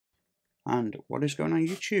And what is going on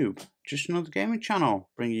YouTube? Just another gaming channel,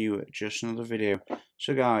 bringing you just another video.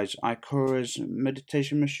 So guys, Ikora's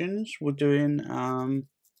meditation missions, we're doing, I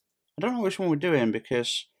don't know which one we're doing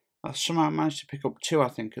because I somehow managed to pick up two I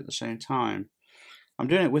think at the same time. I'm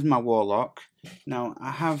doing it with my Warlock. Now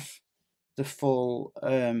I have the full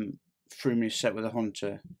through me set with a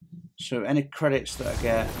Hunter. So any credits that I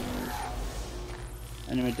get,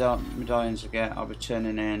 any medallions I get, I'll be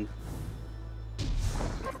turning in.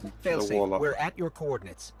 Failsafe, we're at your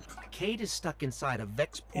coordinates. Cade is stuck inside a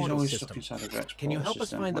Vex portal system. Can you help us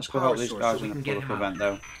find the power source so we can get him out?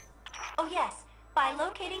 Though. Oh yes, by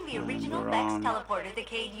locating the original Vex teleporter the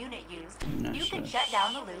Cade unit used, you can shut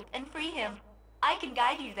down the loop and free him. I can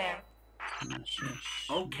guide you there.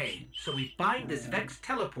 Okay, so we find this Vex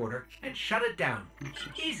teleporter and shut it down.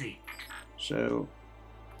 Easy. So,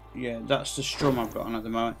 yeah, that's the strum I've got on at the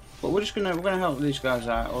moment. But we're gonna help these guys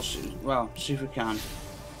out. Or see if we can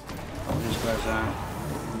help these guys out.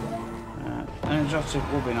 An exotic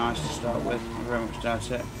will be nice to start with. I very much doubt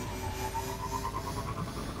it.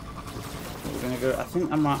 But we're gonna go. I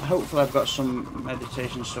think I might. Hopefully, I've got some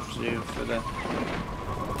meditation stuff to do for the.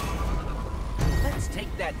 Let's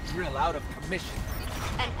take that drill out of commission.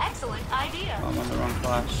 An excellent idea. I'm on the wrong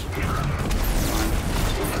class.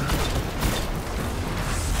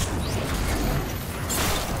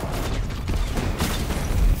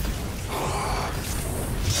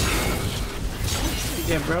 You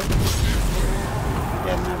dead, bro? You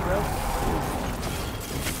dead now, bro?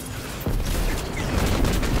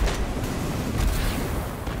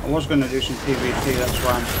 I was going to do some PvP, that's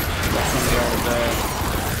why I'm back on the old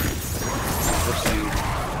this thing.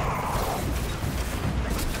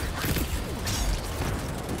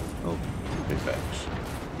 Oh, big Vex.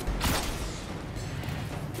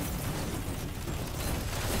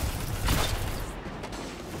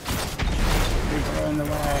 People are in the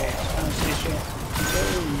way. I can't see shit.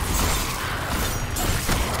 Boom.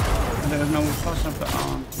 And there's no plus I put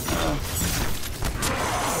on.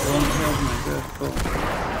 The one that heals me. Good, cool.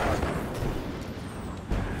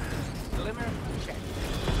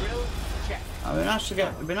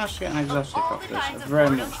 It'd be nice to get an exotic off this. I very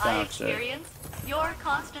much doubt it. Your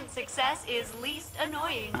constant success is least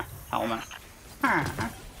annoying. Helmet. I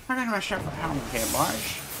got myself a helmet here,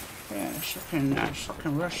 boys. Yeah, it's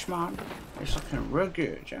looking real smart. It's looking real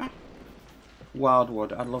good, yeah?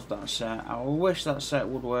 Wildwood, I love that set. I wish that set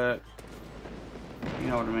would work. You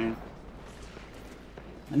know what I mean?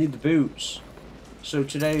 I need the boots. So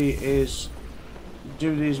today is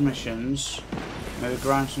do these missions. Maybe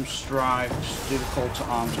grind some strikes, do the call to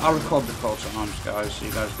arms. I'll record the call to arms, guys, so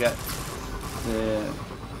you guys get the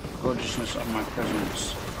gorgeousness of my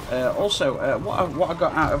presence. Also, what I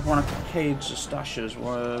got out of one of Cade's stashes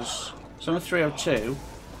was it's only 302.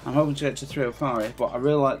 I'm hoping to get to 305, but I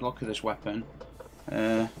really like the look of this weapon.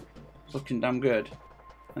 It's looking damn good,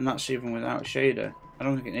 and that's even without a shader. I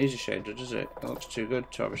don't think it needs a shader, does it? It looks too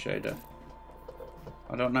good to have a shader.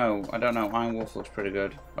 I don't know. Iron Wolf looks pretty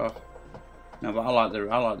good. Oh. No, but I like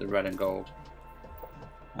the red and gold.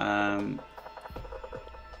 I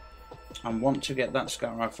want to get that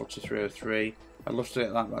scout rifle to 303. I'd love to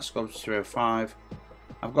get that scope to 305.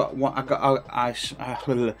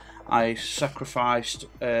 I sacrificed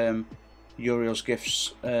Uriel's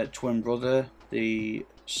Gift's twin brother, the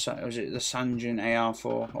Sanjin AR4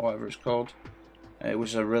 or whatever it's called. It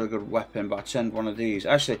was a really good weapon, but I turned one of these.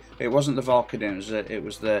 Actually, it wasn't the Valkyrien, it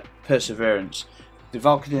was the Perseverance. The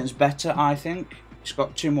Valkyrien's better, I think. It's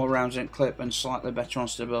got 2 more rounds in clip and slightly better on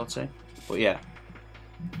stability. But yeah.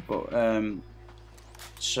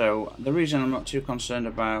 So the reason I'm not too concerned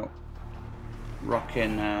about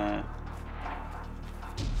rocking at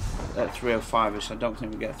 305 is I don't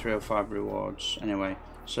think we get 305 rewards anyway.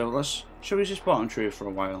 So should we just bottom tree for a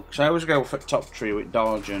while? Because I always go for top tree with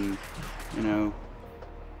dodge and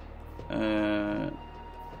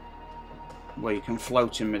where you can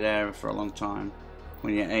float in mid-air for a long time.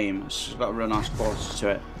 When you aim, it's got a real nice quality to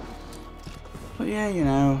it. But yeah,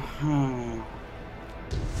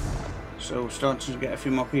 so we're starting to get a few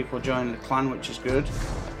more people joining the clan, which is good.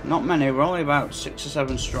 Not many, we're only about 6 or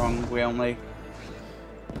 7 strong. We've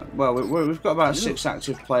got about 6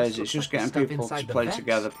 active players. It's just getting people to play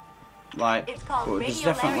together. But there's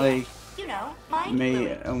definitely me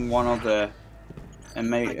and one other.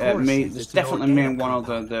 And there's definitely me and one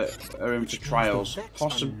other that are in for trials.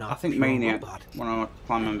 I think Maniac, one of my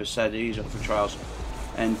clan members, said he's up for trials.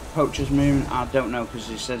 And Poacher's Moon, I don't know because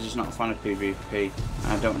he says he's not a fan of PvP.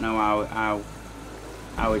 I don't know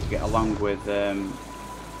how he'd get along with the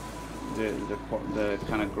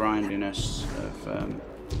kind of grindiness of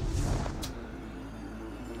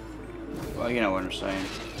well, you know what I'm saying.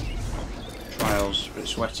 trials. A bit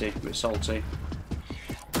sweaty, a bit salty.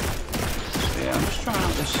 So yeah, I'm just trying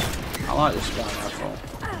out this. I like this scout rifle.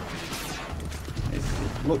 It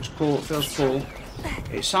looks cool, it feels cool.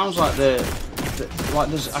 It sounds like I've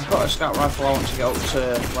got a scout rifle I want to get up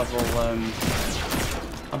to level.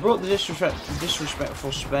 I brought the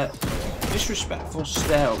disrespectful stare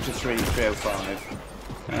up to 305.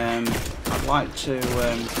 I'd like to.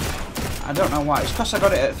 I don't know why. It's because I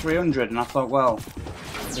got it at 300, and I thought, well,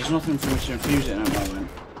 there's nothing for me to infuse it in at the moment.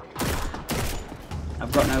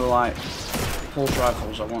 I've got no like pulse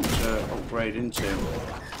rifles I want to upgrade into,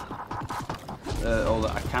 or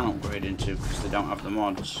that I can upgrade into because they don't have the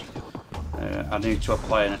mods. I need to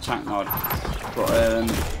apply an attack mod. But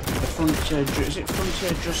the Frontier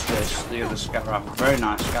Justice, the other scout rifle, very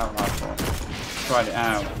nice scout rifle. Tried it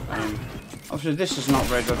out. Obviously, this is not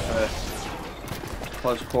very good for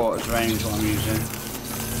close quarters range. What I'm using.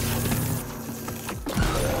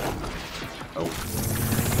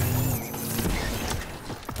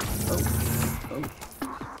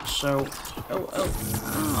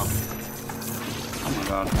 Oh my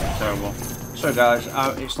god, terrible. So guys,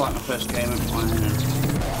 it's like my first game I'm playing.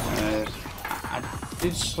 I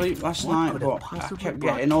did sleep last night, but I kept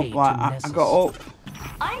getting up. Like I got up,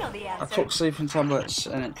 I know the answer. I took sleeping tablets,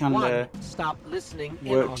 and it kind of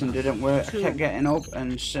worked and didn't work. I kept getting up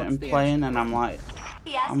and sitting playing, and I'm like,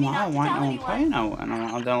 oh, why ain't no one playing now? And then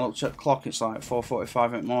I looked at the clock. It's like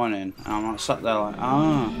 4:45 in the morning, and I'm like sat there like,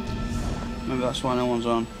 maybe that's why no one's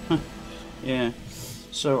on. Yeah.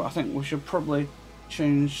 So I think we should probably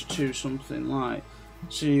change to something like,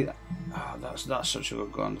 see, that's such a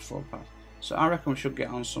good gun, the forward path. So I reckon we should get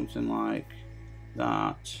on something like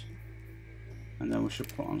that, and then we should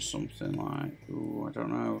put on something like, ooh, I don't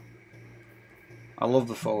know. I love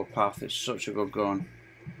the forward path. It's such a good gun.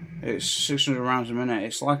 It's 600 rounds a minute.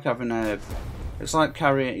 It's like having a, it's like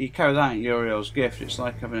you carry that in Uriel's gift. It's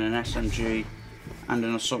like having an SMG and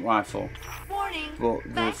an assault rifle. But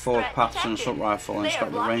the forward path's an assault rifle and it's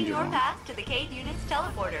got the range of one. To the Cade unit's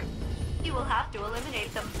teleporter. You will have to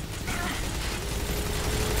eliminate them.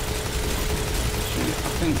 See,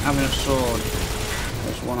 I think having a sword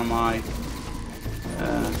is one of my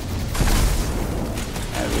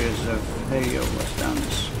areas of, hey yo, let's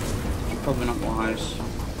dance. It's probably not wise.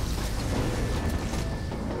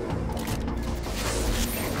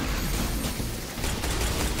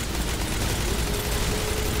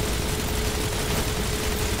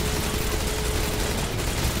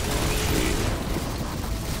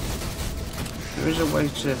 There is a way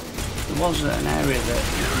to, there was an area that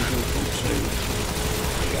you can jump up to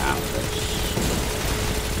get out of this.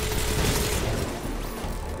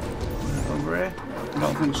 Over here? I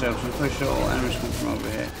don't think so, because I'm pretty sure all enemies come from over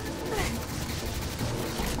here.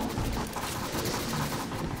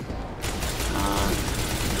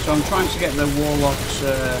 So I'm trying to get the Warlock's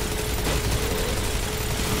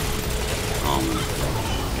armor.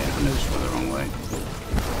 Yeah, I knew this went the wrong way.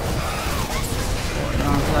 40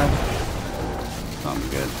 rounds left. Can't be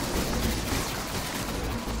good.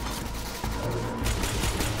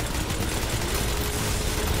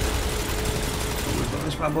 Oh, we've got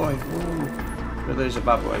this bad boy. Ooh. But there's a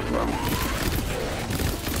bad boy as well.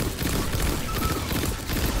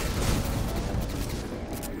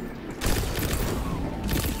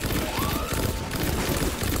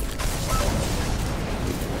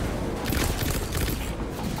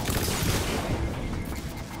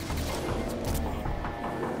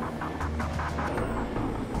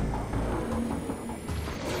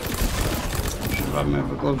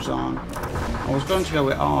 Gloves on. I was going to go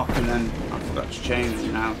with arc and then I forgot to change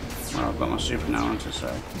it now. Well, I've got my super now on to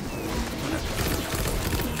say.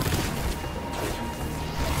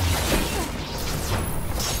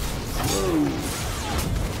 Ooh.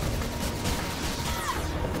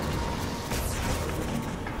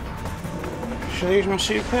 Should I use my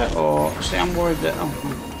super or see? I'm worried that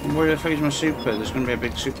I'm worried if I use my super, there's going to be a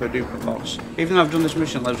big super duper boss. Even though I've done this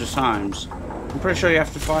mission loads of times. I'm pretty sure you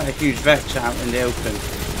have to fight a huge Vex out in the open,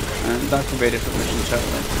 and that could be a different mission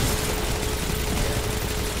totally.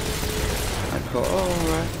 I thought, oh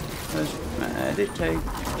right, there's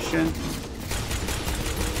meditation.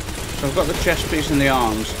 So I've got the chest piece and the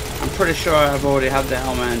arms. I'm pretty sure I've already had the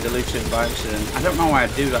helmet and deleted it by accident. I don't know why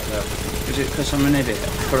I'd do that though. Is it because I'm an idiot?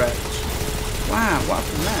 Correct. Wow, what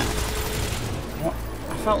happened there? What?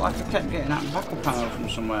 I felt like I kept getting that backup ammo from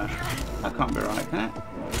somewhere. That can't be right, can it?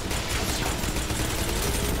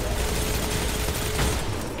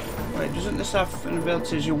 Wait, doesn't this have an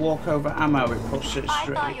ability as you walk over ammo, it puts it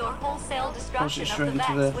straight, I thought your wholesale destruction of the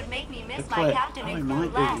into Vex would make me miss my clip? captain Oh, it and might crew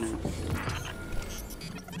do less. now.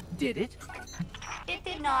 Did it? It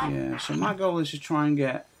did not. Yeah, so my goal is to try and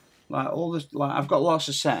get Like all this, like I've got lots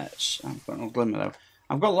of sets. I've got no glimmer though.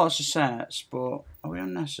 I've got lots of sets, but are we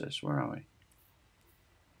on Nessus? Where are we?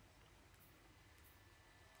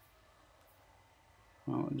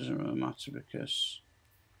 Well, it doesn't really matter because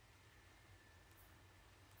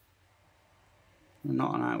we're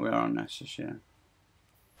not on. We are on Nessus, yeah.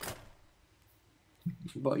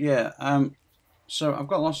 But yeah, so I've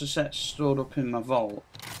got lots of sets stored up in my vault,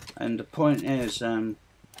 and the point is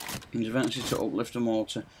eventually to uplift them all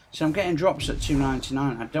to. So I'm getting drops at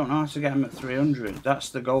 299. I don't know how to get them at 300. That's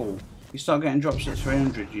the goal. You start getting drops at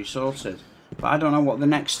 300, you're sorted. But I don't know what the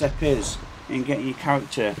next step is in getting your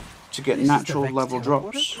character to get natural level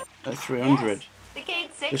drops at 300. Yes.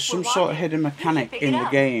 There's some sort of hidden mechanic in the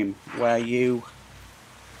game where you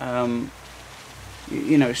know,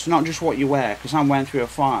 it's not just what you wear, because I'm wearing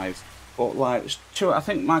 305, but like I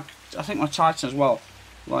think my Titan as well,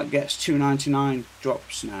 like gets 299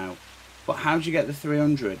 drops now. But how do you get the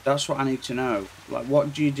 300? That's what I need to know. Like,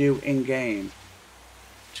 what do you do in game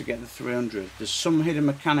to get the 300? There's some hidden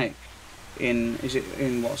mechanic in. Is it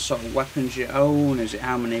in what sort of weapons you own? Is it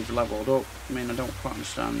how many you've leveled up? I mean, I don't quite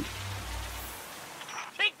understand.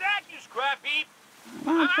 Take that, you scrap heap!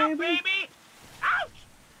 Come on, Ow, baby! Ouch!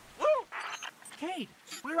 Woo! Cade,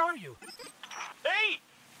 where are you? Hey!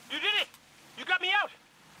 You did it! You got me out!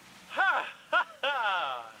 Ha! Ha!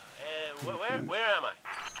 Ha! Where am I?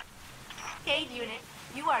 Cade unit,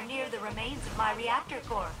 you are near the remains of my reactor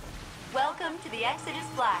core. Welcome to the Exodus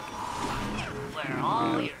Black, where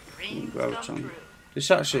all your dreams come true. This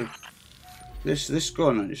actually, this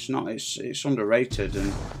gun, it's underrated,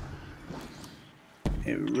 and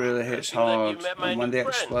it really hits hard. And when they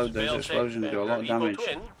explode, those explosions do a lot of damage.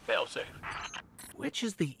 Which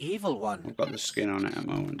is the evil one? I've got the skin on it at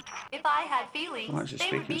the moment. If I had feelings,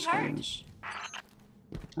 they would be hurt.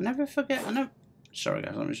 I never forget. Sorry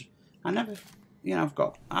guys,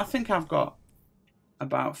 I think I've got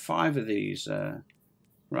about 5 of these.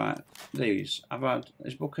 Right, these. I've had.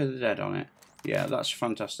 Is Book of the Dead on it? Yeah, that's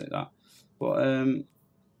fantastic. That. But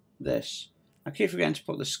this. I keep forgetting to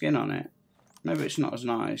put the skin on it. Maybe it's not as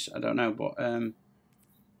nice. I don't know, but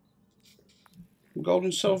gold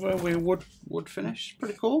and silver with wood finish.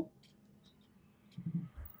 Pretty cool.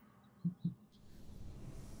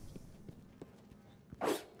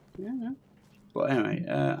 Yeah. But anyway,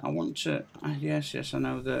 I want to. Yes, I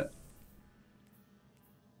know that.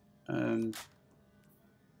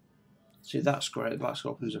 See, that's great. The Black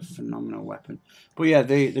Scorpion's a phenomenal weapon. But yeah,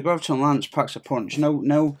 the Graviton Lance packs a punch.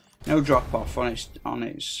 No drop off on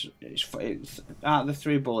its. Out of the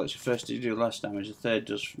 3 bullets, the first two do less damage. The third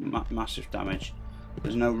does massive damage.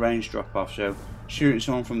 There's no range drop off. So shooting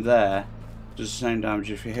someone from there does the same damage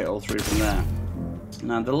if you hit all 3 from there.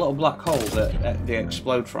 Now the little black hole that they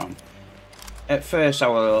explode from. At first I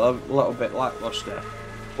was a little bit lackluster,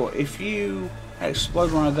 but if you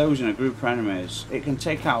explode one of those in a group of enemies, it can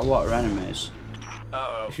take out a lot of enemies.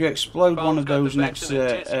 If you explode one of those next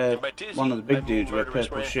to one of the big dudes with a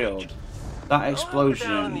purple shield, that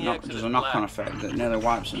explosion does a knock-on effect that nearly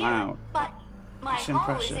wipes them out. But my It's hull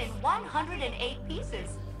impressive. is in 108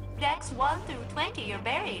 pieces. Decks 1 through 20 are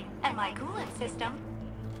buried, and my coolant system.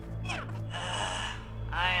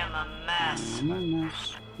 I am a mess.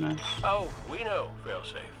 Nice. Oh, we know,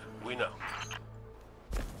 failsafe. We know.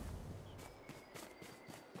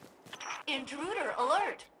 Intruder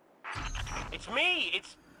alert! It's me.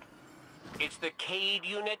 It's the Cade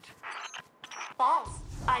unit. False.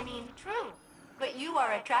 I mean true. But you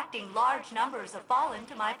are attracting large numbers of fallen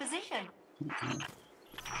to my position.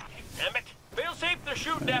 Damn it! Failsafe, they're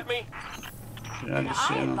shooting at me. And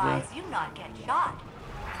I advise you not get shot.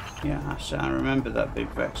 Yeah, I remember that big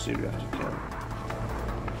Vex dude we have to kill.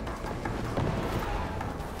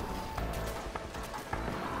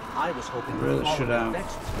 I was hoping Really should have.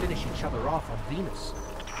 Vex would finish each other off on Venus.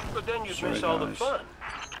 But then you'd Sorry, miss all the guys. fun.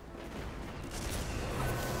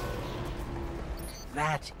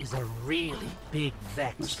 That is a really big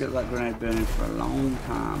Vex. Let's get that grenade burning for a long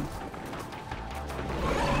time.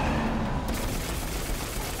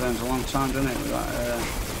 Burns a long time, doesn't it? With that,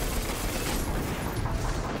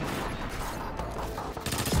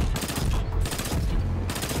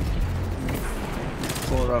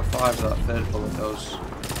 4 or 5 of that third bullet goes.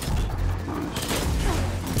 Nice.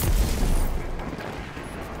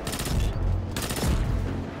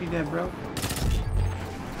 You dead, bro?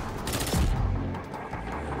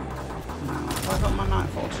 Have I got my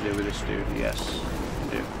nightfall to do with this dude? Yes, I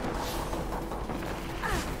do.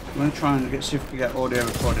 I'm going to try and see if we can get audio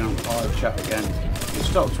recording on live chat again. It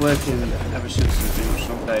stopped working ever since there's been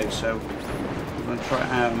some updates, so I'm going to try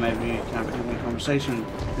it out and maybe you can have a human conversation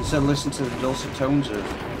instead of listening to the dulcet tones of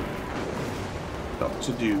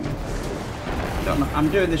to do. Don't know. I'm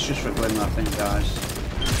doing this just for glimmer, I think, guys.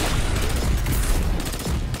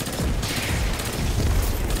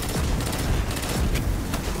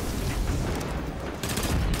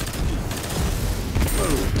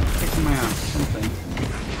 Whoa, kicking my ass, something.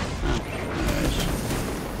 Oh, there it is.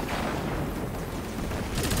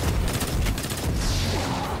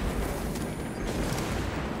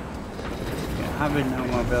 Yeah, having no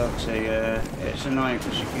mobility, it's annoying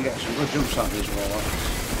because you can get some good jumps out of these warlocks.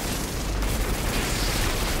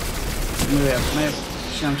 Maybe,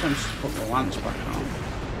 see, I'm trying to put the lance back on.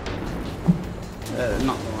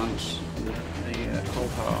 Not the lance, the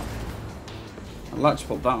cold heart. I'd like to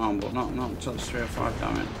put that on, but not until it's 3 or 5,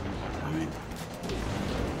 damn it. Damn it.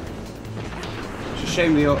 It's a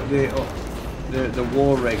shame the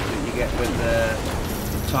war rig that you get with the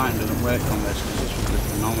Titan doesn't work on this, because this would be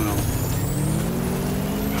phenomenal.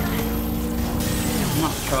 I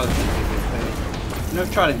might try this in PvP. No,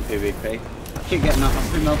 I've tried it in PvP. I keep getting that.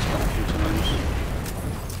 I've been melted that a few times.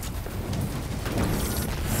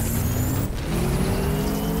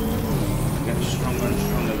 It gets stronger and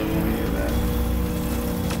stronger the more you're there.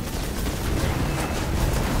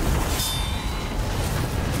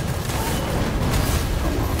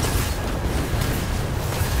 Come on.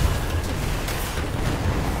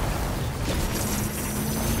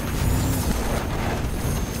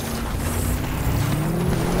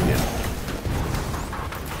 Yeah.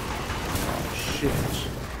 Shit.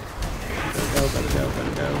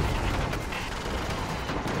 Better go.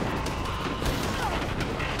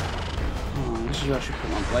 Oh, this is where I should put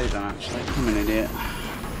my blade on, actually. I'm an idiot.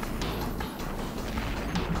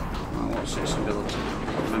 Oh, what's this ability? I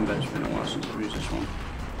can't remember, it's been a while since I've used this one.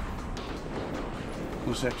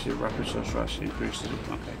 Plus extra rapid source strikes increases it.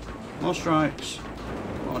 Okay. More strikes,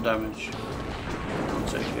 more damage. I'll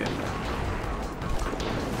take it.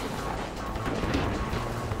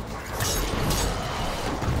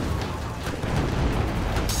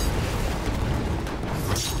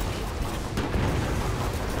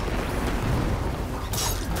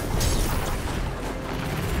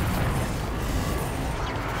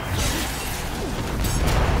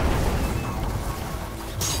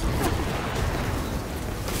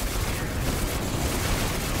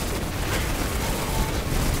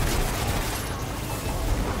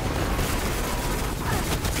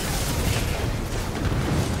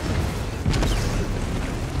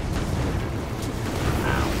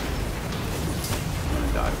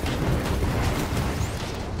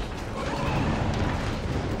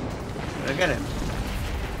 Did I get him?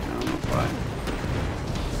 No, not quite.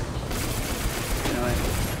 Anyway.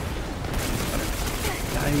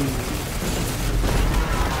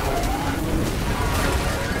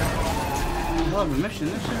 Hell of a mission,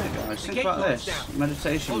 this, isn't it, guys? Think about this.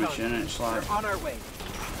 Meditation mission, and it's like... We're on our way.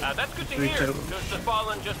 That's good to hear, because the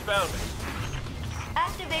Fallen just found us.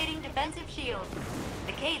 Activating defensive shield.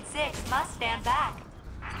 The Cade 6 must stand back.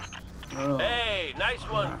 Oh. Hey, nice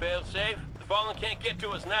one, failsafe. The Fallen can't get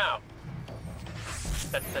to us now.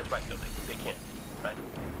 That's right, though. They can't, right?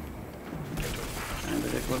 And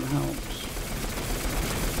it wouldn't help.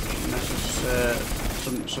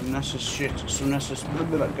 Some Nessus shit, some Nessus, a little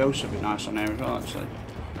bit like Ghost would be nice on here as well, actually,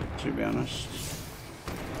 to be honest.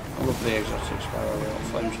 I love the exotic sparrow with all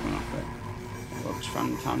flames coming off it. Looks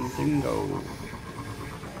fantastic.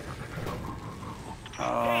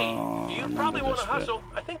 Hey, you probably want to hustle.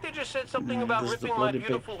 I think they just said something about ripping my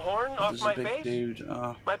beautiful horn off my face. Dude.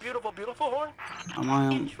 My beautiful horn. Am I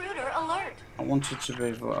on? Intruder alert. I wanted to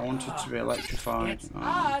be electrified.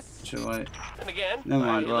 Too late. And again, Never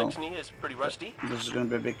mind, my Elixir is pretty rusty. There's going to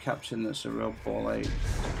be a big captain that's a real ball ache to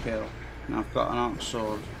kill. Now I've got an arc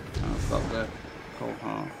sword. And I've got the cold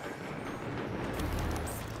heart.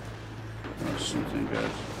 That's something good.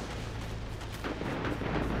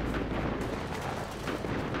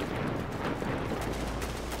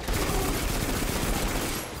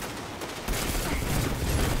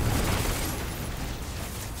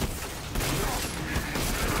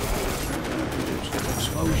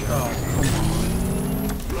 Oh, come on.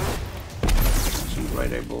 That's some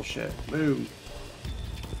grade A bullshit. Boom.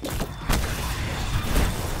 Okay.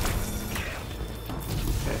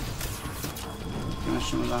 Give me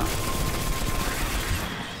some of that.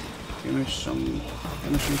 Give me some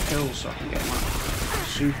kills so I can get my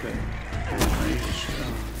super.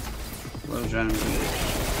 Loads of enemies.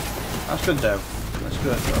 That's good though. That's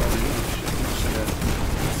good. That's good.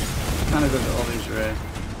 Kind of good that all these are here.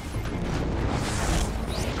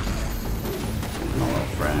 My little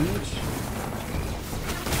friends.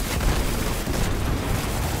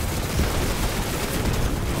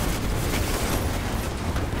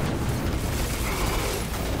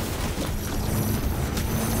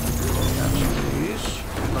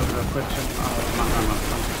 quick second. Oh,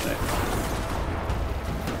 fantastic.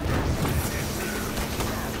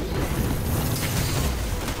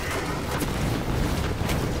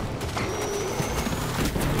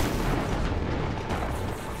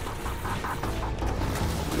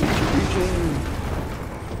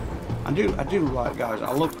 I do like, guys.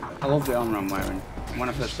 I love the armor I'm wearing. When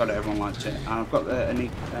I first got it, everyone liked it. And I've got the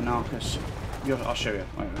Anarchus. I'll show you.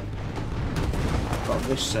 Wait. I've got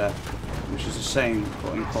this set, which is the same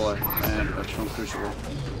but in colour. It's from Crucible.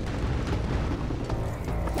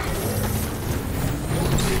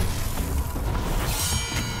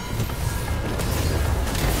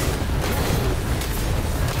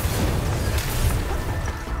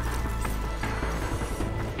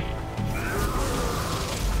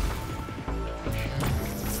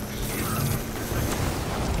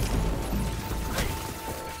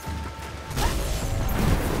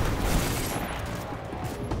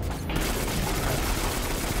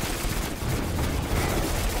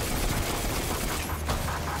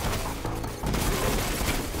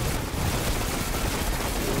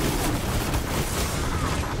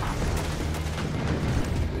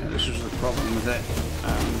 Problem with it.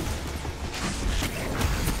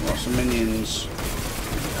 Lots of minions. You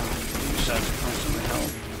decide to constantly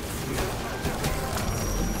help.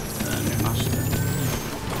 New master.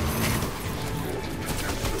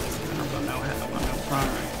 And I've got no hit. I've got no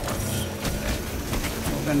primary.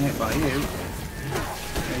 Not getting hit by you.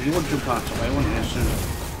 Yeah, you would jump out of the way, wouldn't you? As soon as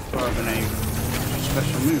throw a grenade.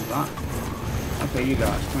 Special move that. Okay, you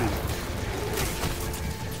guys, come here.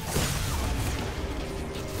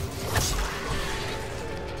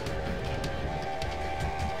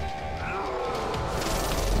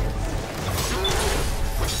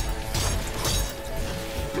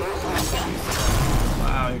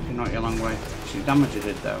 Not a long way. See the damage it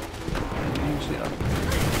did though. See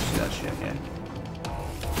that shit, yeah.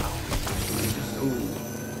 Ooh.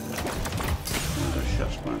 Where's those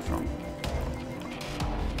shots coming from?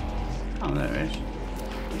 Oh, there it is.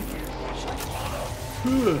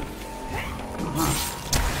 Aha.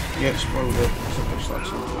 He exploded.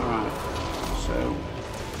 Alright. So.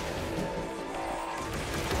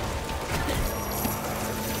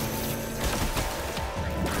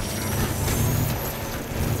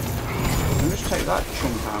 Take that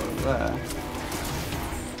chunk out of there.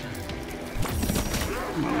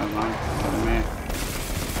 Oh, never mind. Let him here.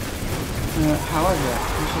 However,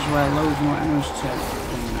 this is where loads more enemies take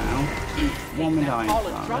in now. One medallion.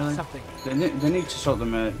 Really? They need to sort the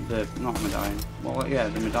not medallion. Well, yeah,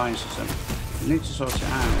 the medallion system. They need to sort it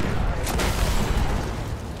out.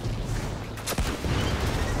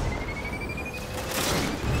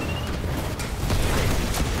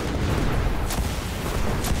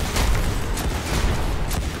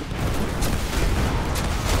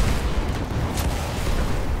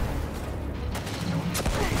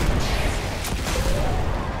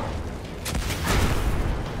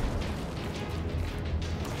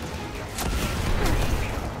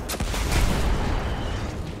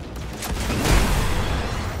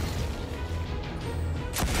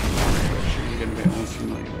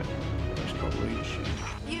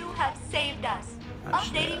 You have saved us.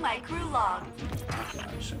 Updating my crew log.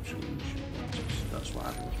 That's why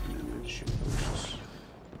I've been in leadership.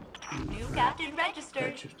 New captain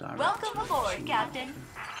registered. Welcome aboard, Captain.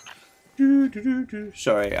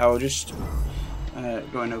 Sorry, I was just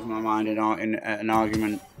going over my mind in an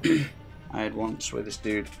argument I had once with this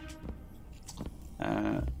dude.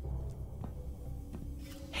 Hey,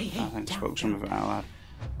 I think I spoke some of it out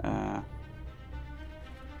loud.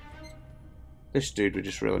 This dude was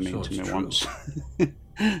just really mean to me once.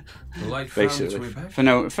 Basically, for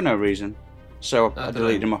no reason. So I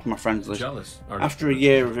deleted him off my friends list. After a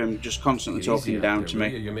year of him just constantly talking down to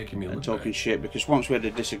me and talking shit, because once we had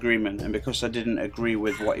a disagreement and because I didn't agree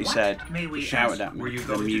with what he said, he shouted at me,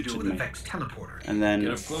 then muted me. And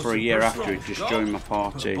then for a year after, he'd just join my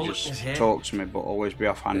party, just talk to me, but always be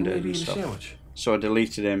offhanded and stuff. So I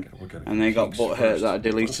deleted him, and then he got butthurt that I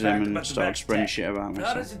deleted him and started spreading shit about me.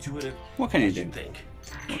 So what can you do?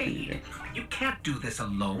 What can you do? You can't do this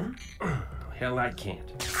alone. Hell, I can't.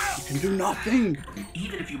 You can do nothing.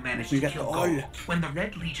 Even if you manage to kill Gold, when the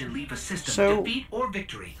Red Legion leave a system, defeat or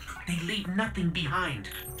victory, they leave nothing behind.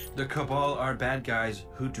 The Cabal are bad guys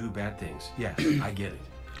who do bad things. Yes, I get it.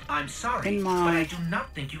 I'm sorry, but I do not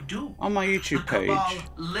think you do. On my YouTube page,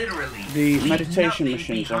 literally the meditation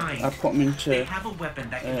missions, I put them into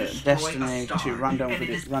Destiny to random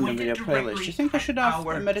video playlists. Do you think I should have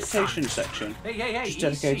a meditation section just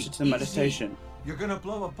dedicated to the meditation? You're gonna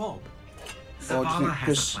blow a bulb. Or do you think,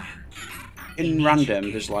 because in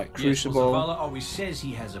random, there's like Crucible, Zavala always says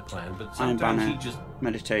he has a plan, but Iron sometimes Banner, he just...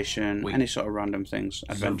 meditation, any sort of random things,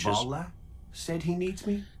 adventures. Zavala said he needs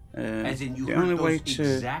me? As in you The heard only way those to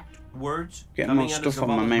exact words get more stuff on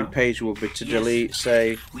my main page will be to delete,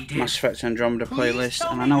 say, Mass Effect Andromeda playlist,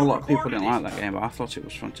 and I know a lot of people didn't like that game, but I thought it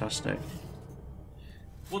was fantastic.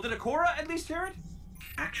 Well, did Ikora at least hear it?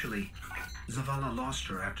 Actually, Zavala lost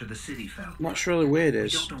her after the city fell. What's really weird We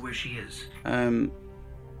is, don't know where she is.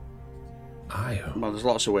 well, there's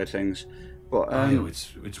lots of weird things, but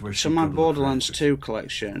it's where so my Borderlands 2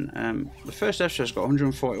 collection, the first episode's got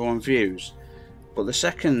 141 views, but the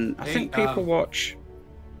second, I think people watch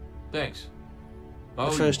Thanks.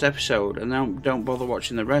 the first episode and don't bother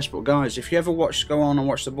watching the rest. But guys, if you ever go on and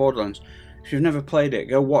watch the Borderlands, if you've never played it,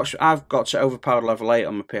 go watch. I've got to overpowered level 8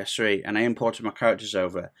 on my PS3 and I imported my characters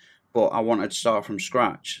over, but I wanted to start from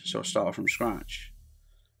scratch, so I started from scratch.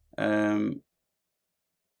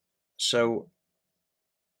 So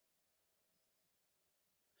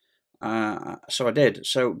I did.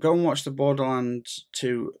 So go and watch the Borderlands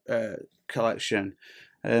 2 collection.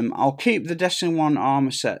 I'll keep the Destiny 1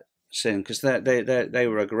 armor sets in because they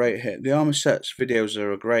were a great hit. The armor sets videos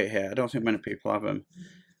are a great hit. I don't think many people have them.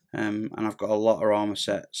 And I've got a lot of armor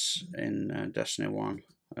sets in Destiny 1.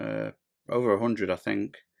 Over 100, I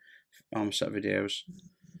think, armor set videos.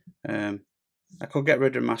 I could get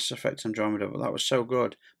rid of Mass Effect Andromeda, but that was so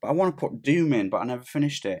good. But I want to put Doom in, but I never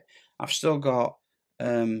finished it. I've still got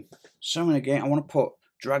so many games. I want to put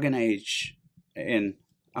Dragon Age in.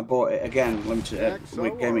 I bought it again, limited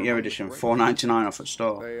Game of Year edition, $4.99 off at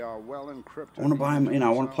store. They are well encrypted. I want to buy them. You know,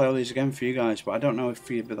 I want to play all these again for you guys, but I don't know if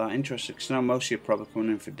you'd be that interested because I know most of you are probably coming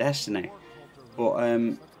in for Destiny. But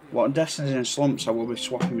what Destiny's in slumps, I will be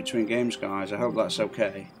swapping between games, guys. I hope that's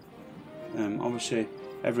okay. Obviously,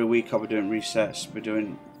 every week I'll be doing resets, be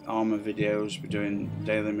doing armor videos, be doing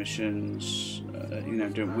daily missions, you know,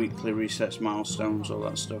 doing weekly resets, milestones, all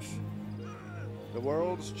that stuff. The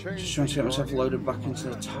world's changing. Just trying to get myself loaded back into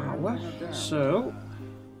the tower. So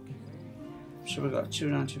we've got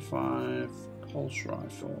 295 pulse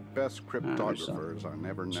rifle. Best cryptographers are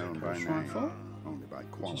never known by name, only by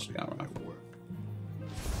quality of their work.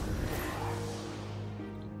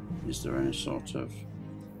 Is there any sort of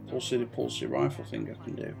pulsy rifle thing I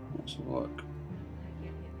can do? Let's have a look.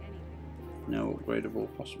 No upgradable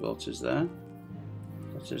possibilities there.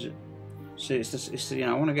 What is it? See, it's the, you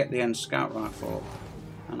know, I want to get the end scout rifle up,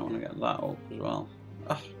 and I want to get that up as well.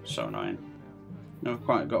 Ah, so annoying. Never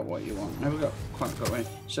quite got what you want. Never quite got what.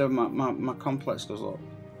 So my complex goes up.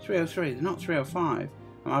 303. They're not 305.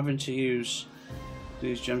 I'm having to use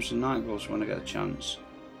these gems and night gloves when I get a chance.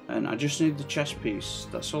 And I just need the chest piece.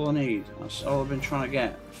 That's all I need. That's all I've been trying to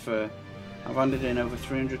get for. I've handed in over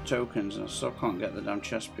 300 tokens and I still can't get the damn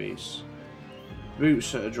chest piece.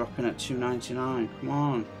 Boots that are dropping at 299. Come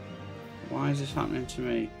on. Why is this happening to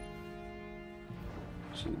me?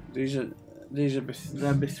 So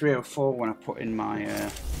they'll be 304 when I put in my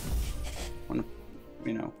when I,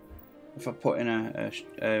 you know, if I put in a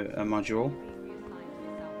module.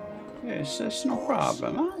 Yeah, it's no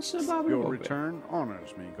problem. It's about your return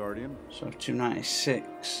honors me, Guardian. So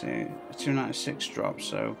 296, 296 drops.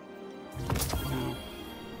 So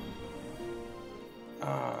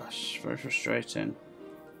it's very frustrating.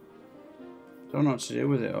 Don't know what to do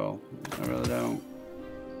with it all. I really don't.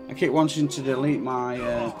 I keep wanting to delete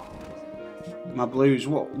my my blues.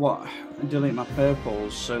 Delete my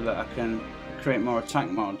purples so that I can create more attack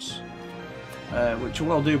mods, which I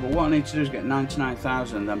will do. But what I need to do is get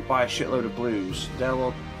 99,000, then buy a shitload of blues. They'll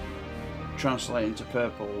all translate into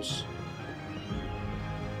purples.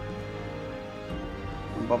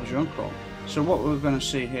 And Bob's your uncle. So what we're going to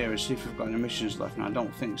see here is see if we've got any missions left, and I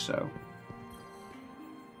don't think so.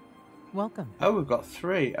 Welcome. Oh, we've got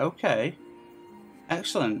 3. Okay.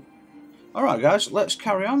 Excellent. Alright guys, let's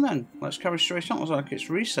carry on then. Let's carry straight on. It looks like it's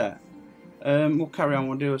reset. We'll carry on.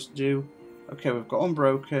 We'll do. Okay, we've got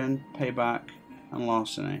Unbroken, Payback, and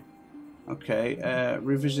Larceny. Okay,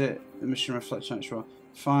 revisit the mission reflects on its role.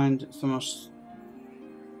 Find Thumos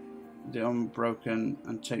the Unbroken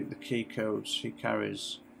and take the key codes he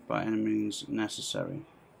carries by any means necessary.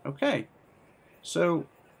 Okay. So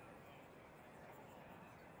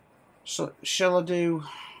shall I do?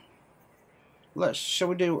 Let's try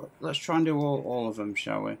and do all of them,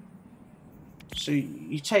 shall we? So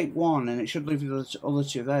you take one, and it should leave the other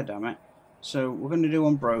 2 there. Damn it! So we're going to do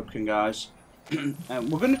Unbroken, guys. We're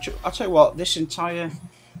going to. I'll tell you what. This entire.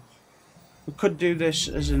 We could do this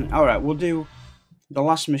as an. All right, we'll do the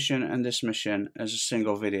last mission and this mission as a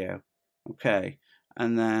single video. Okay,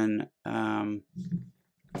 and then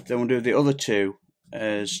we'll do the other 2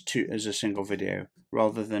 as a single video.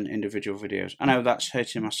 rather than individual videos. I know that's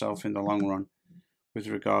hurting myself in the long run with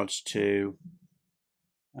regards to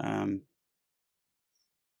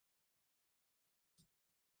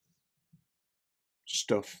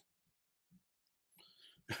stuff.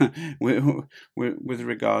 with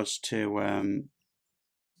regards to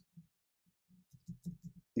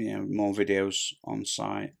you know, more videos on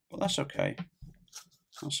site, but that's okay.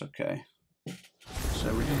 That's okay.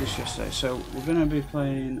 So we did this yesterday. So we're going to be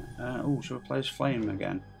playing. Oh, should we play as Flame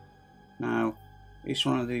again? Now, each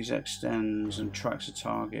one of these extends and tracks a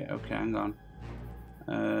target. Okay, hang on.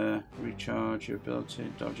 Recharge your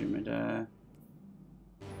ability, dodging midair.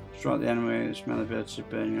 Strike the enemy. This melee ability to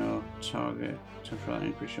burn your target. Temporarily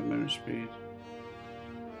increase your movement speed.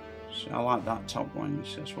 So I like that top one.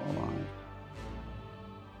 That's what I like.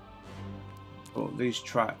 But these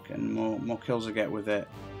track and more kills I get with it.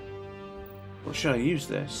 But should I use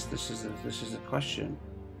this? This is the question.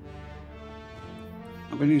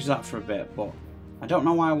 I'm going to use that for a bit, but I don't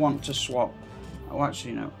know why I want to swap. Oh,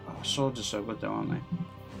 actually, no. Oh, swords are so good though, aren't they?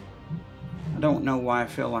 I don't know why I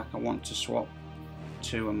feel like I want to swap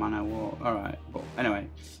to a Man O' War. Alright, but anyway.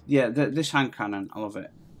 Yeah, this hand cannon, I love it.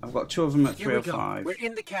 I've got 2 of them at 305. We're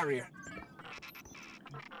in the carrier.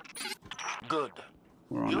 Good.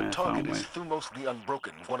 We're on Your Earth, target aren't we? is Thumos the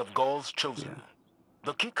Unbroken, one of Gaul's chosen. Yeah.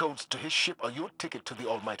 The key codes to his ship are your ticket to the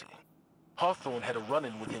Almighty. Hawthorne had a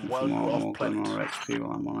run-in with him while you were More off-planet. XP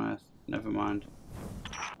while I'm on Earth. Never mind.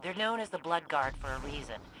 They're known as the Blood Guard for a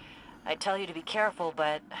reason. I tell you to be careful,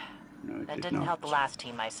 but No, that didn't help the last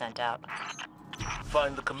team I sent out.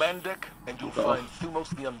 Find the command deck, and you'll find Thumos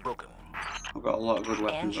the Unbroken. I've got a lot of good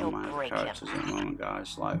weapons And on you'll my break characters at the moment,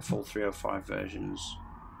 guys. Like full 305 versions.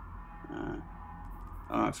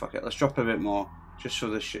 Alright, fuck it. Let's drop a bit more. Just for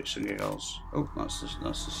the shits and giggles. Oh, that's the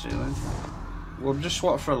ceiling. We'll just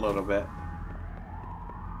swap for a little bit.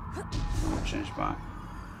 We'll change back.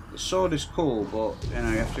 The sword is cool, but you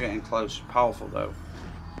know you have to get in close. Powerful though.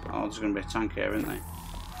 Oh, there's going to be a tank here, isn't there?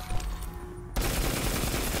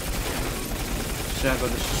 See how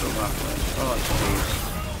good this is up that place. Oh, that's easy.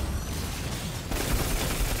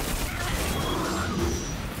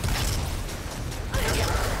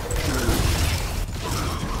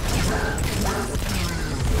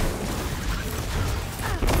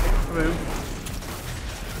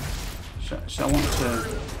 So I want to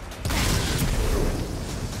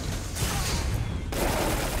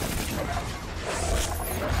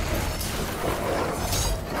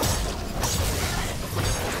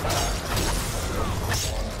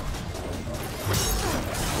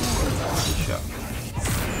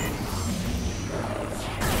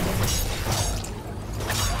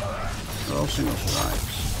there are all single strikes.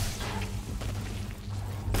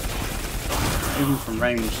 Even from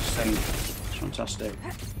range, this thing is fantastic.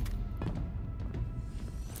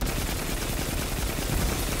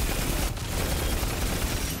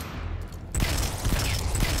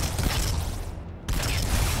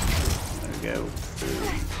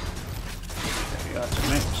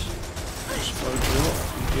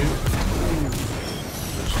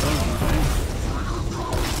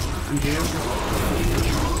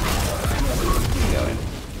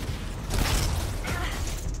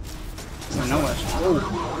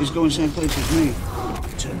 He's going same place as me.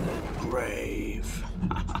 To the grave.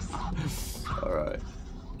 Alright.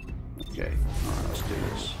 Okay. Alright, let's do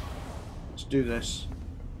this. Let's do this.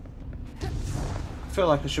 I feel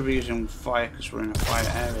like I should be using fire because we're in a fire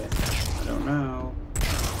area. I don't know.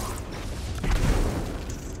 I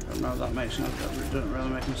don't know if that makes no, that doesn't really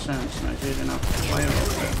make any sense. And I did enough fire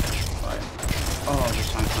over fire. Oh, this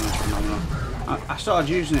time is phenomenal. I started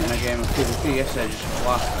using it in a game of PvP yesterday just for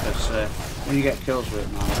laugh because when you get kills with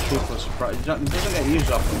it, man, people are surprised. It doesn't get used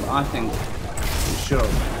often, but I think it should.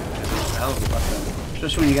 It's a hell of a weapon.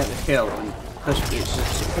 Especially when you get the kill, and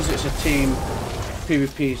because it's a team,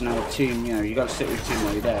 PvP is now a team, you know, you got to stick with your team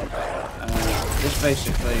while you're dead. This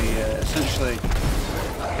basically, essentially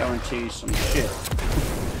guarantees some shit.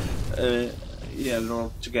 Yeah, they're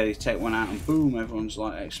all together, you take one out and boom, everyone's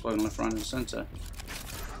like exploding left, right and centre.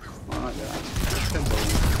 Alright, guys.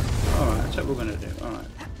 Alright, that's what we're going to do. Alright.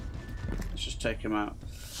 Let's just take him out.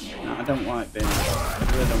 Now, I don't like being,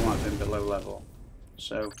 I really don't like being below level.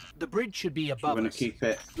 So, the bridge should be above we're going to keep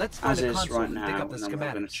it as is right now, and then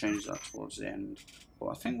we're going to change that towards the end. But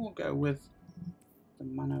I think we'll go with the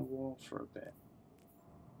Man O' War for a bit.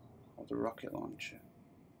 Or the rocket launcher.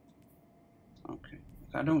 Okay.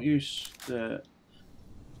 I don't use the...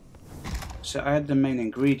 So I had the main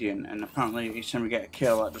ingredient, and apparently each time we get a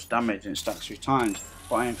kill that does damage and it stacks 3 times.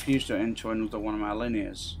 But I infused it into another one of my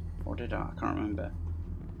linears. Or did I? I can't remember.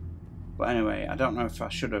 But anyway, I don't know if I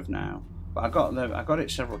should have now. But I got it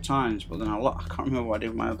several times, but then I can't remember what I did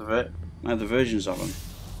with my other versions of them.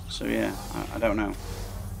 So yeah, I don't know.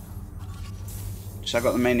 So I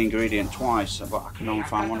got the main ingredient twice, but I can only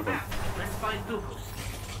find one of them.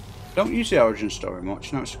 Don't use the origin story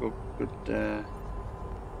much. No, it's a good.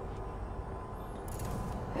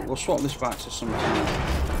 We'll swap this back to some time,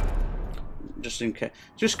 just in case.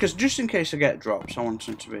 Just in case I get drops, I want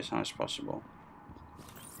them to be as high as possible.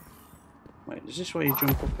 Wait, is this where you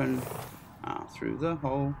jump up and through the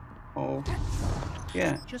hole?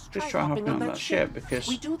 Yeah, just try hopping on that ship because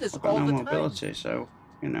I've got no mobility, so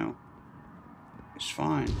you know it's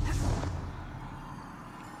fine.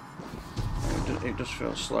 It does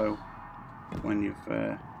feel slow when you've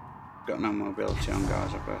got no mobility on,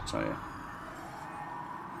 guys. I've got to tell you.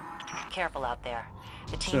 Careful out there.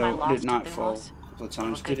 The team I So lost did nightfall a couple of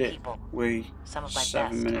times. Did it? We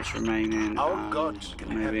 7 minutes remaining, and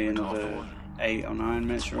maybe another 8 or 9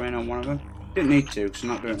 minutes remaining on one of them. Didn't need to because I'm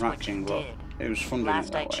not doing ratcheting, but it was fun doing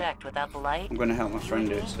it that way. Checked, without the light, I'm going to help my friend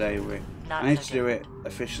do it today. I need to do it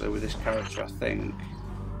officially with this character, I think.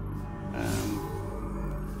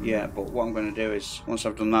 Yeah, but what I'm going to do is once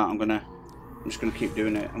I've done that, I'm just going to keep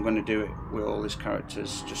doing it. I'm going to do it with all these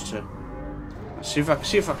characters just to see if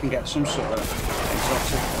I can get some sort of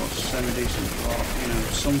exotic or semi-decent plot, you know,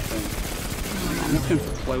 something. I'm looking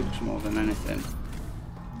for cloaks more than anything.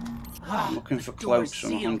 I'm looking for cloaks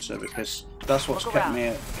from a hunter because that's what's kept me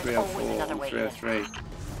at 304 and 303.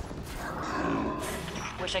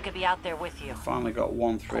 Wish I could be out there with you. I finally got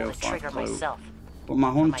one 305 cloak. But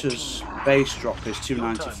my hunter's base drop is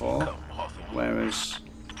 294, whereas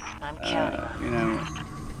you know,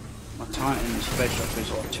 my Titan's base drop is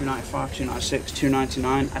what, 295, 296,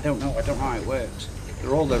 299. I don't know how it works.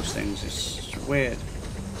 They're all those things. It's weird. I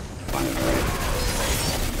find it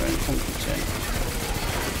very comforting.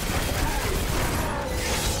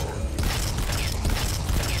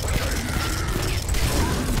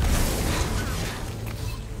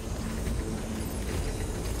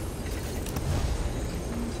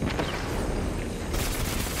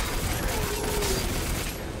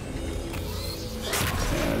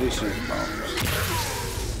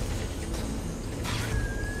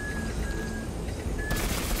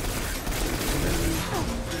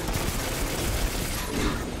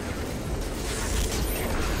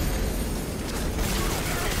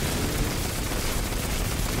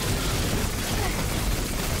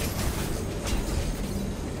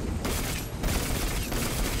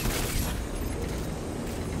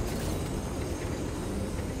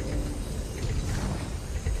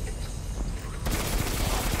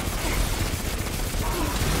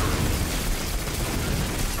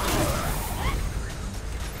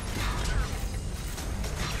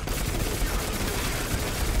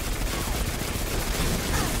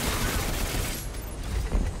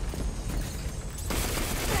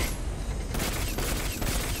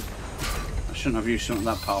 Shouldn't have used something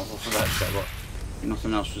that powerful for that shot, but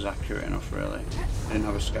nothing else was accurate enough, really. I didn't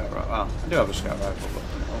have a scout rifle. Well, I do have a scout rifle, but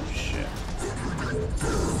oh shit.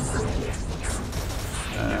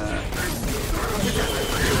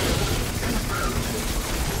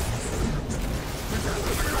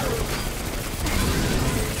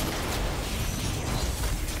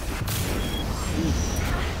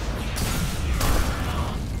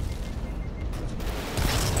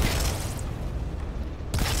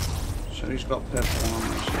 So he's got purple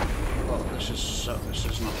armor. Oh, this is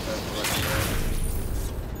not purple.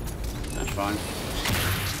 That's fine.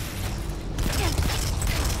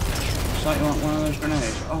 It's like you want one of those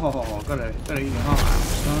grenades. Oh, gotta eat your heart out,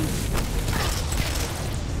 son.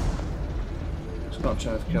 It's got to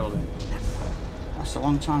have killed him. That's a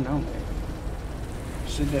long time, don't we?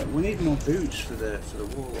 So we need more boots for the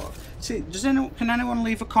warlock. See, can anyone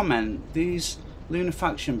leave a comment? These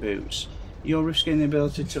Lunafaction boots. You're risking the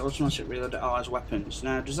ability to automatically reload allies' weapons.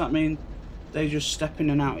 Now, does that mean they just step in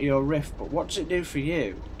and out of your rift? But what does it do for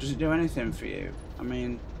you? Does it do anything for you? I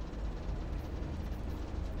mean,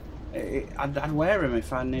 I'd wear them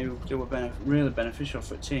if I knew they were really beneficial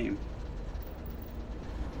for a team.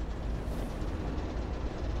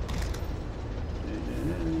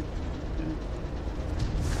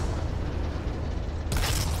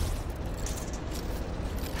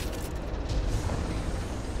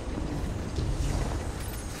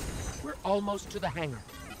 Almost to the hangar.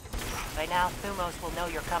 By now, Thumos will know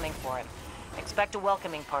you're coming for him. Expect a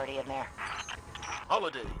welcoming party in there.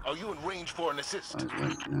 Holiday, are you in range for an assist?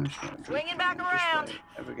 Swinging back around.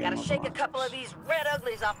 Gotta shake a couple of these red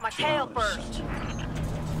uglies off my tail first.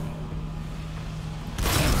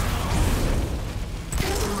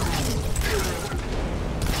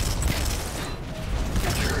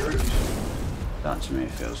 That's to me,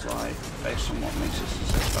 it feels like, based on what makes this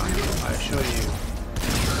so valuable. I assure you,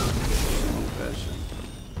 this is one person.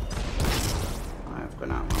 I have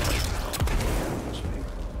gone out my way to help those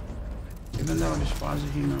people. Even though I despise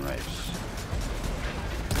the human race.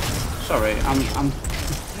 Sorry,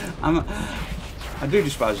 I do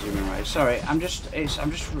despise the human race. Sorry, I'm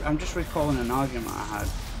just recalling an argument I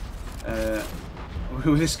had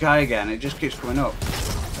with this guy again. It just keeps coming up.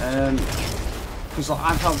 Because like,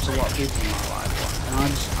 I've helped a lot of people in my life, and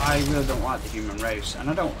I really don't like the human race. And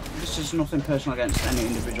I don't. This is nothing personal against any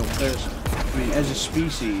individual person. I mean, as a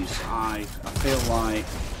species, I feel like,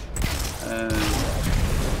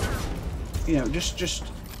 you know, just.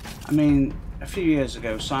 I mean, a few years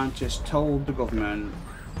ago, scientists told the government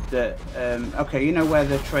that, okay, you know where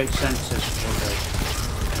the trade centres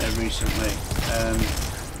flooded recently,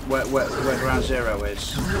 where Ground Zero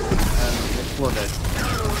is, it flooded.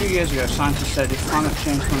 A few years ago, scientists said if climate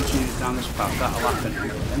change continues down this path, that'll happen.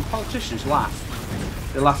 And politicians laughed.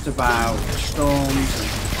 They laughed about storms,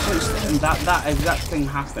 and that exact thing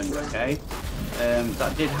happened. Okay,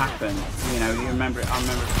 that did happen. You know, you remember it. I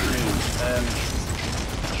remember it from the news.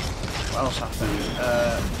 What else happened?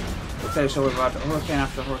 Okay, so we've had hurricane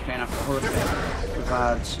after hurricane after hurricane. We've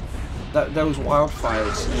had those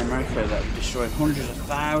wildfires in America that destroyed hundreds of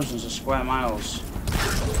thousands of square miles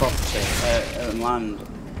of property and land.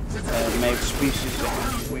 Made species,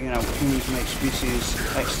 you know, humans make species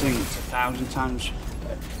extinct 1,000 times.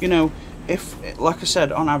 You know, if, like I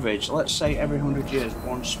said, on average, let's say every 100 years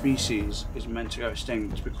one species is meant to go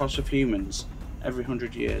extinct, because of humans, every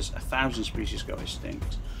 100 years 1,000 species go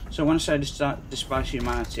extinct. So when I say despise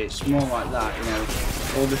humanity, it's more like that, you know,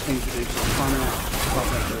 all the things we do to the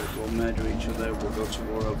planet, we'll murder each other, we'll go to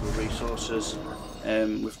war over resources,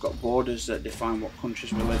 we've got borders that define what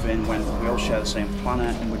countries we live in when we all share the same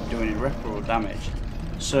planet and we're doing irreparable damage.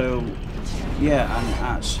 So, yeah, and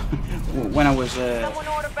that's, when I was, Someone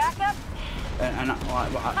order backup? and I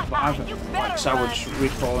was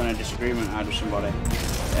recalling a disagreement I had with somebody,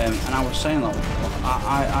 and I was saying that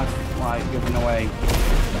I've like given away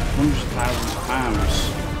hundreds of thousands of pounds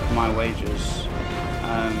of my wages.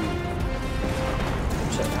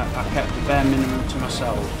 So I kept the bare minimum to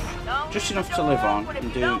myself, just enough to live on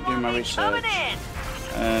and do my research.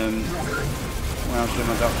 When I was doing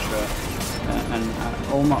my doctorate, and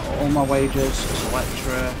all my wages as a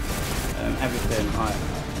lecturer, everything, like,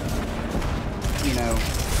 you know,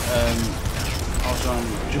 I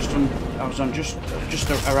was on just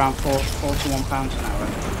around £41 an hour,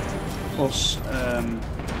 plus,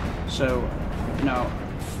 so, you know,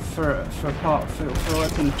 for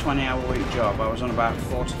working a 20-hour week job, I was on about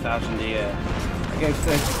 40,000 a year. I gave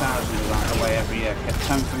 30,000 of that away every year, kept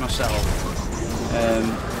 10 for myself.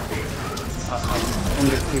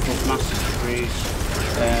 100 people with master's degrees.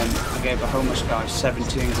 I gave a homeless guy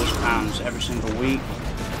 £70 English every single week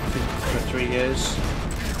for 3 years.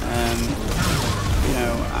 You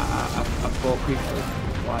know, I've bought people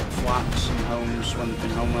like flats and homes when they've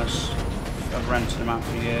been homeless. I've rented them out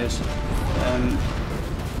for years.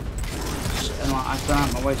 And like, I've gone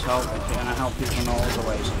out my way to help people, and I help people in all other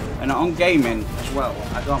ways. And on gaming as well,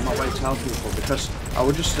 I go out my way to help people, because I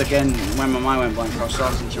would just, again, when my mind went blank, I was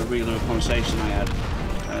starting to relive a conversation I had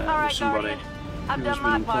with somebody who was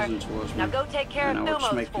being unpleasant towards me. Now go take care of I was just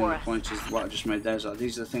Thumos making for the us. point is what I just made there. Like,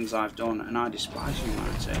 these are the things I've done, and I despise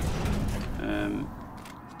humanity.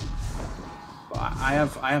 But I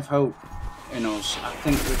have hope in us. I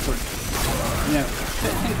think we could, you know,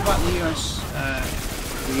 think about the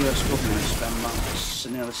US government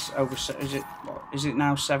spend nearly over, is it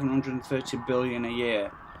now 730 billion a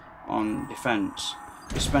year on defence?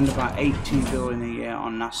 They spend about 18 billion a year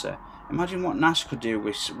on NASA. Imagine what NASA could do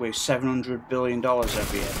with $700 billion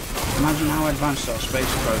every year. Imagine how advanced our space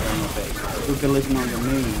program would be. We'd be living on the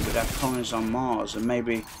moon, we'd have colonies on Mars, and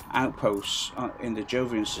maybe outposts in the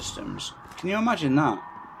Jovian systems. Can you imagine that?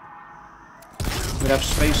 We'd have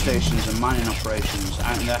space stations and mining operations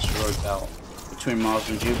out in the asteroid belt between Mars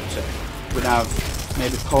and Jupiter. We'd have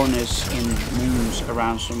maybe colonies in moons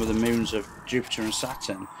around some of the moons of Jupiter and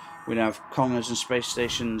Saturn. We'd have colonies and space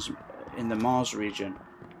stations in the Mars region.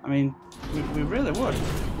 I mean, we really would.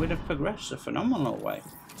 We'd have progressed a phenomenal way.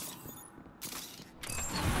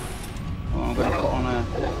 Well, I'm going to put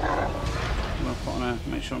on a,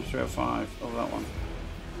 make sure I'm 305. Oh, that one.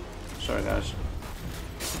 Sorry, guys.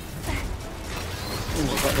 Oh,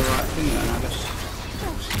 I got the right thing then, I guess.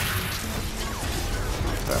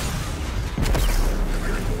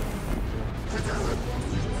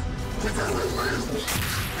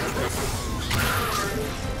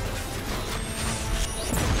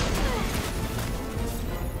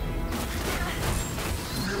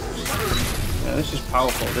 this is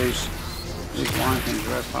powerful. These wine things are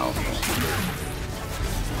very powerful.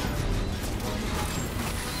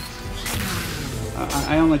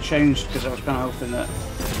 I only changed because I was kind of hoping that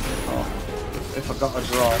if I got a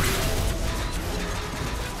drop,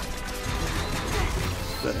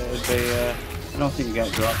 that it'd be. I don't think you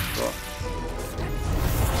get dropped, but.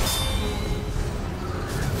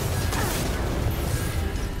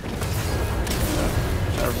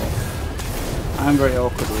 Terrible. I'm very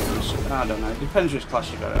awkward with this. I don't know. It depends which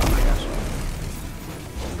class you got it on, I guess.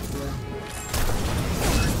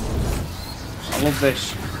 I love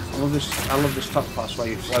this. I love this top class where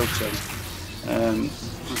you're floating. I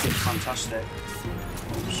think it's fantastic.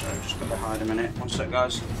 Oh, sorry, just gotta hide a minute. One sec,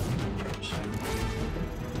 guys.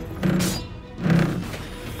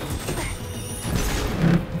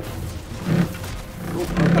 Oh,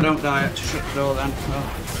 hope I don't die. I have to shut the door then. Oh,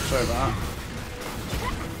 sorry about that.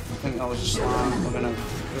 I think that was a slime. We're gonna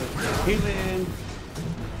heal in.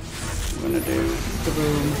 We're gonna do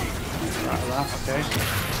kaboom. Right, that, okay.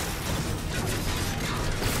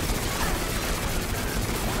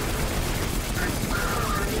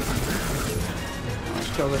 Let's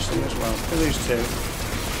kill this thing as well. Kill these two.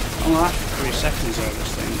 Only lasts for 3 seconds though,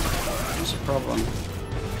 this thing. That's a problem.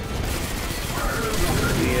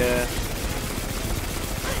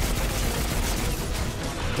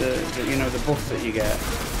 The you know, the buff that you get.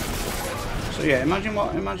 So yeah, imagine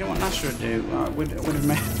what NASA would do. We'd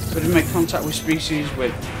have made contact with species,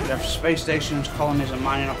 we'd have space stations, colonies and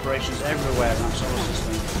mining operations everywhere in that solar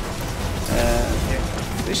system.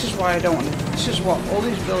 This is why I don't want to, this is what all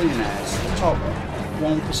these billionaires, the top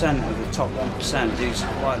 1% of the top 1%, these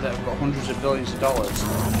like that have got hundreds of billions of dollars,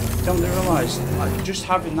 don't they realise like just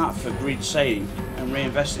having that for greed's sake and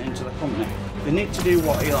reinvesting into the company, they need to do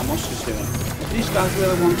what Elon Musk is doing. If these guys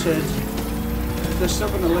really wanted, they're still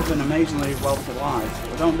going to live an amazingly wealthy life,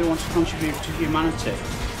 but don't they want to contribute to humanity?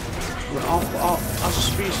 As a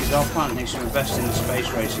species, our planet needs to invest in the space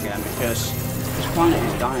race again because this planet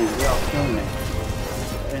is dying, we are killing it.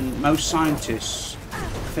 And most scientists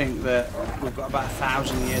think that we've got about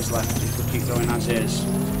 1,000 years left if we keep going as is.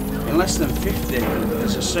 In less than 50,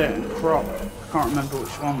 there's a certain crop, I can't remember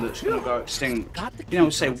which one, that's going to go extinct. You know,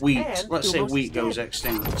 say wheat, let's say wheat goes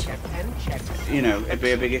extinct. You know, it'd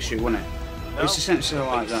be a big issue, wouldn't it? It's essentially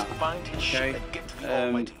like that, okay?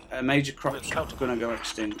 A major crop's going to go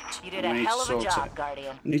extinct. You did a hell of a job,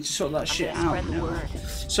 Guardian. We need to sort that shit out. You know?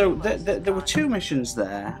 So there were 2 missions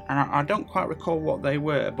there, and I don't quite recall what they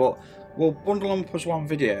were, but we'll bundle them up as one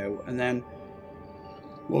video, and then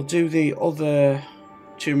we'll do the other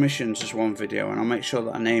 2 missions as one video, and I'll make sure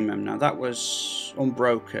that I name them. Now that was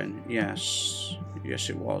Unbroken, yes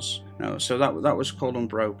it was. No, so that was called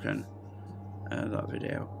Unbroken. That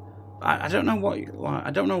video. I don't know what you like. I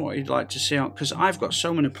don't know what you'd like to see on, because I've got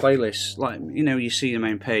so many playlists. Like, you know, you see the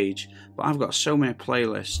main page, but I've got so many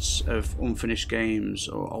playlists of unfinished games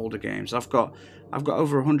or older games. I've got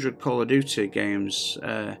over 100 Call of Duty games.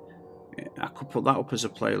 I could put that up as a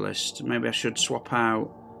playlist. Maybe I should swap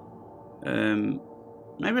out.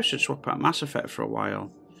 Maybe I should swap out Mass Effect for a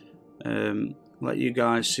while. Let you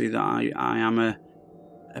guys see that I am a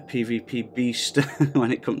PvP beast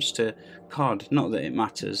when it comes to COD. Not that it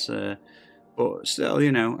matters, but still,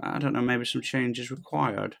 you know, I don't know, maybe some change is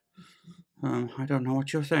required. I don't know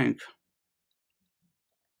what you think.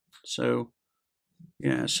 So,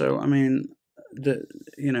 yeah, so I mean,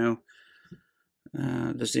 you know,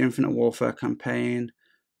 there's the Infinite Warfare campaign,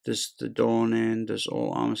 there's the Dawning, there's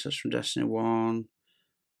all armor sets from Destiny 1,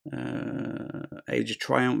 Age of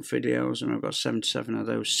Triumph videos, and I've got 77 of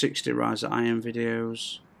those, 60 Rise of Iron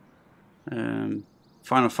videos.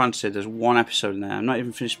 Final Fantasy, there's 1 episode in there. I'm not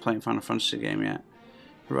even finished playing Final Fantasy game yet.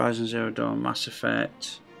 Horizon Zero Dawn, Mass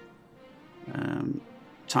Effect,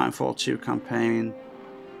 Titanfall 2 campaign,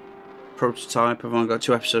 Prototype. I've only got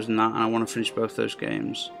 2 episodes in that, and I want to finish both those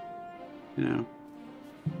games. You know,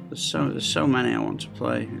 there's so many I want to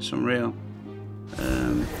play. It's unreal.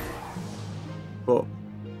 But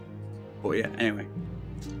yeah. Anyway,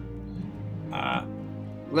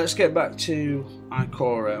 let's get back to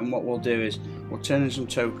Ikora, and what we'll do is we'll turn in some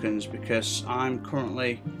tokens, because I'm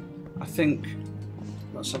currently, I think,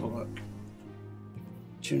 let's have a look.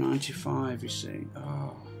 295, you see.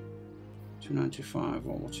 Oh, 295.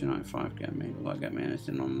 What will 295 get me? Will that get me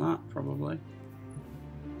anything on that? Probably.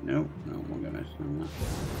 No, won't get me anything on that.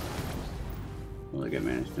 Will it get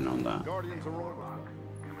me anything on that?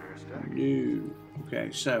 No.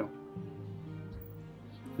 Okay, so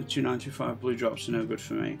the 295 blue drops are no good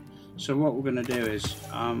for me. So what we're going to do is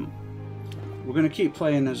we're going to keep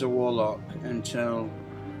playing as a warlock until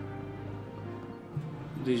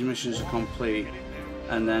these missions are complete,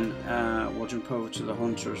 and then we'll jump over to the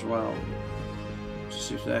hunter as well to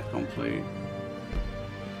see if they're complete.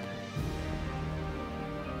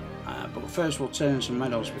 But first we'll turn in some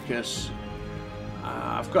medals because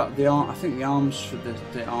I've got the I think the arms for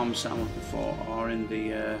the arms that I'm looking for are in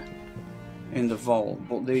the vault,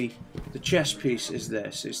 but the chest piece is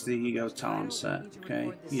this. It's the Ego talent set.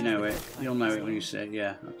 Okay, you know it. You'll know it when you see it.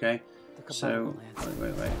 Yeah. Okay. So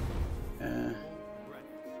wait.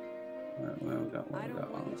 What we got?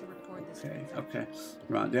 Okay.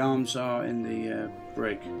 Right. The arms are in the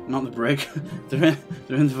brig. Not the brig. they're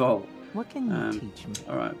in the vault. What can you teach me?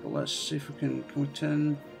 Alright, but let's see if we can we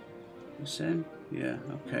turn this in? Yeah,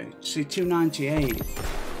 okay. See, 298.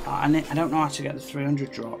 I don't know how to get the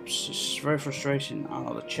 300 drops. It's very frustrating.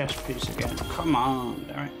 Oh, the chest piece again. Come on,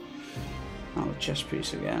 Derek. Oh, the chest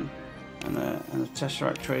piece again. And the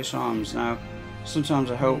Tesseract Trace arms. Now,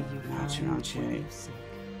 sometimes I hope... 298.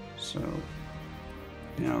 So,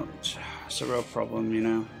 you know, it's a real problem, you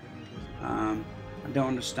know. I don't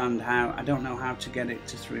understand how. I don't know how to get it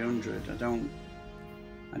to 300. I don't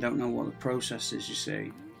know what the process is. You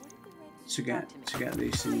see, to get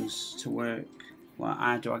these things to work. Well,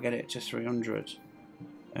 how do I get it to 300?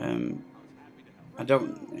 I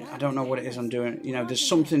don't know what it is I'm doing. You know, there's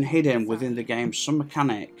something hidden within the game, some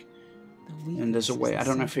mechanic, and there's a way. I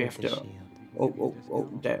don't know if you have to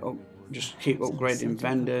just keep upgrading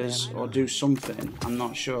vendors or do something. I'm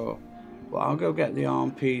not sure. But I'll go get the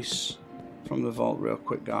arm piece from the vault real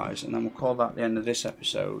quick, guys, and then we'll call that the end of this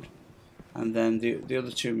episode. And then the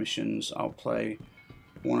other two missions I'll play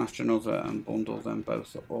one after another and bundle them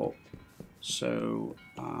both up. So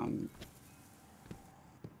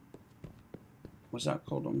was that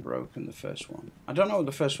called Unbroken, the first one? I don't know what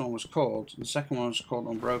the first one was called. The second one was called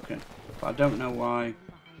Unbroken, but I don't know why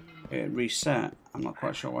it reset. I'm not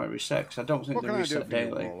quite sure why it reset, because I don't think they reset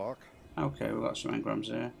daily. Okay, we've got some engrams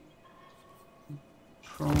here.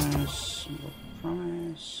 Promise.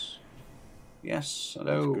 Yes,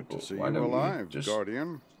 hello. It's good to see you alive,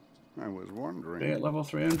 Guardian. I was wondering. Be at level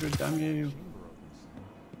 300, damn you.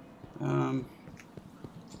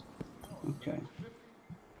 Okay.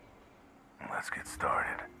 Let's get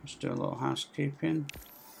started. Let's do a little housekeeping.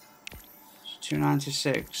 It's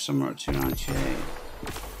 296, some are at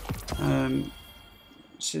 298.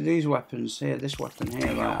 See these weapons here, this weapon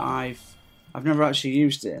here, like I've never actually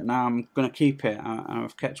used it, and now I'm going to keep it, and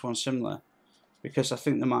I've kept one similar, because I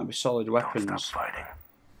think there might be solid weapons. Don't stop fighting.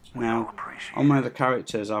 Now, on my other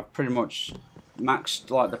characters, I've pretty much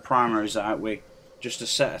maxed like the primaries out with just a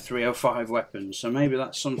set of 305 weapons, so maybe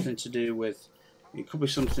that's something to do with, it could be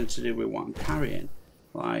something to do with what I'm carrying.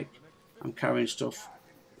 Like, I'm carrying stuff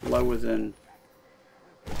lower than,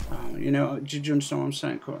 you know, did you understand what I'm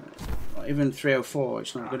saying? Like, even 304,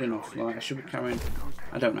 it's not good enough. Like, I should be carrying,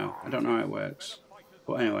 I don't know how it works.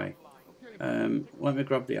 But anyway, let me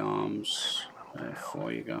grab the arms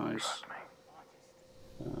for you guys.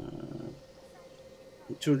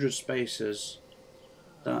 200 spaces,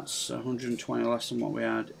 that's 120 less than what we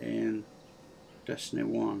had in Destiny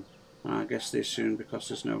 1. And I guess they assume because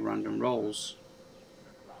there's no random rolls.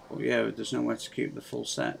 But yeah, there's nowhere to keep the full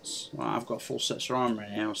sets. Well, I've got full sets of armor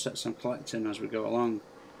now, sets I'm collecting as we go along.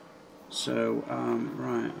 So,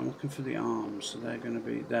 right, I'm looking for the arms, so they're going to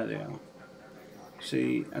be, there they are.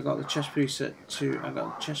 See, I got the chest piece at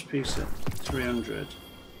 300,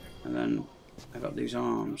 and then I got these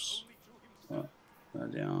arms. Oh, there are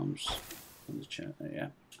the arms. And the chest, yeah.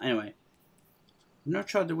 Anyway, I've not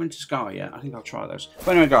tried the Winter Scar yet. I think I'll try those.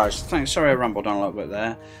 But anyway, guys, thanks. Sorry I rambled on a little bit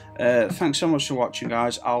there. Thanks so much for watching,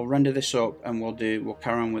 guys. I'll render this up and we'll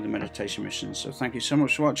carry on with the meditation missions. So thank you so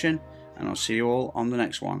much for watching, and I'll see you all on the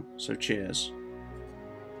next one. So cheers.